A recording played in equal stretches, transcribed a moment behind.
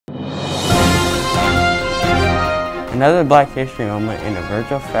Another Black History moment in a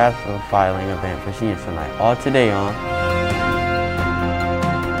virtual FAFSA filing event for seniors tonight. All today on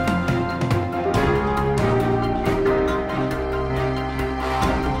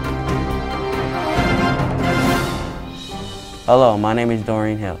Hello, my name is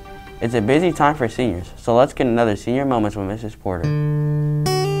Doreen Hill. It's a busy time for seniors, so let's get another Senior Moments with Mrs. Porter.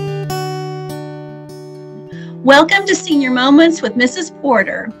 Welcome to Senior Moments with Mrs.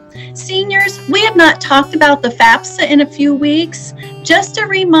 Porter. Seniors, we have not talked about the FAFSA in a few weeks. Just a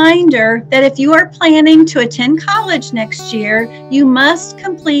reminder that if you are planning to attend college next year, you must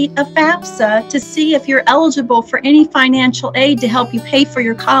complete a FAFSA to see if you're eligible for any financial aid to help you pay for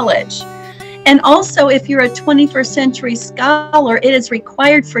your college. And also, if you're a 21st century scholar, it is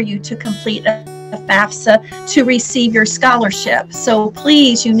required for you to complete a FAFSA to receive your scholarship. So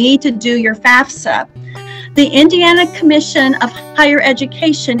please, you need to do your FAFSA. The Indiana Commission of Higher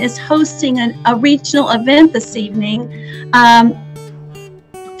Education is hosting a regional event this evening,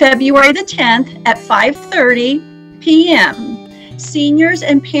 February the 10th at 5:30 p.m. Seniors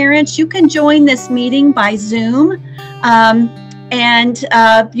and parents, you can join this meeting by Zoom. And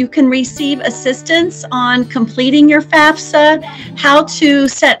you can receive assistance on completing your FAFSA, how to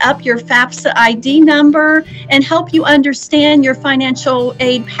set up your FAFSA ID number, and help you understand your financial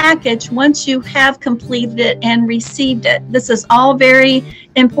aid package once you have completed it and received it. This is all very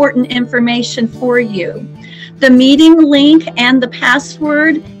important information for you. The meeting link and the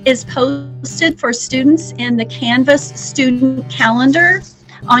password is posted for students in the Canvas student calendar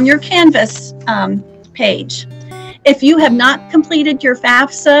on your Canvas page. If you have not completed your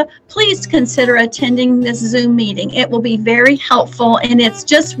FAFSA, please consider attending this Zoom meeting. It will be very helpful, and it's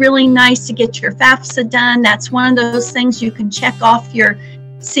just really nice to get your FAFSA done. That's one of those things you can check off your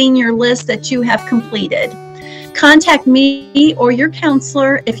senior list that you have completed. Contact me or your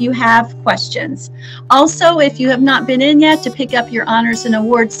counselor if you have questions. Also, if you have not been in yet to pick up your honors and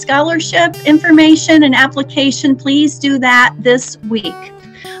awards scholarship information and application, please do that this week.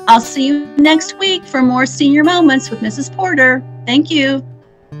 I'll see you next week for more Senior Moments with Mrs. Porter. Thank you.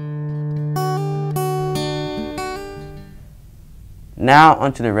 Now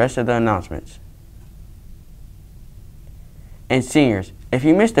onto the rest of the announcements. And seniors, if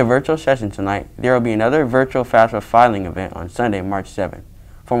you missed the virtual session tonight, there will be another virtual FAFSA filing event on Sunday, March 7th.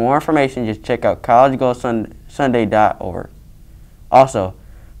 For more information, just check out collegegoalsunday.org. Also,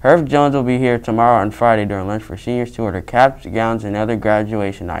 Herb Jones will be here tomorrow and Friday during lunch for seniors to order caps, gowns, and other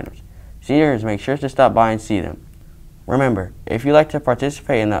graduation items. Seniors, make sure to stop by and see them. Remember, if you'd like to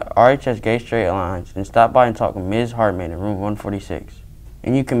participate in the RHS Gay Straight Alliance, then stop by and talk with Ms. Hartman in room 146.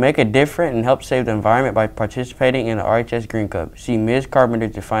 And you can make a difference and help save the environment by participating in the RHS Green Club. See Ms. Carpenter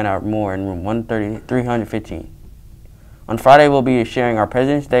to find out more in room 315. On Friday, we'll be sharing our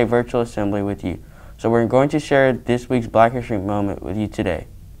President's Day virtual assembly with you. So we're going to share this week's Black History moment with you today.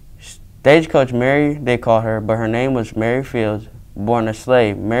 Stagecoach Mary, they called her, but her name was Mary Fields. Born a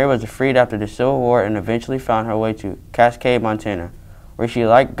slave, Mary was freed after the Civil War and eventually found her way to Cascade, Montana, where she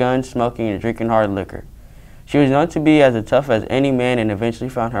liked guns, smoking, and drinking hard liquor. She was known to be as tough as any man and eventually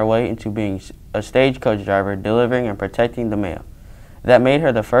found her way into being a stagecoach driver, delivering and protecting the mail. That made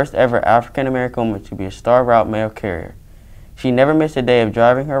her the first ever African-American woman to be a star route mail carrier. She never missed a day of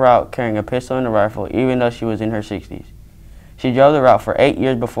driving her route carrying a pistol and a rifle, even though she was in her 60s. She drove the route for 8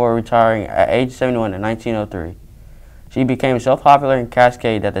 years before retiring at age 71 in 1903. She became so popular in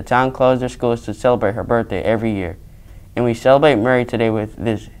Cascade that the town closed their schools to celebrate her birthday every year. And we celebrate Mary today with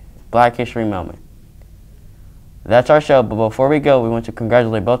this Black History moment. That's our show, but before we go, we want to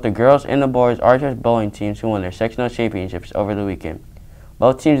congratulate both the girls and the boys RHS bowling teams who won their sectional championships over the weekend.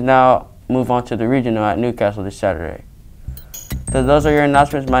 Both teams now move on to the regional at Newcastle this Saturday. So those are your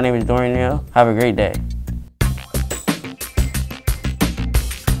announcements. My name is Dorian Hill. Have a great day.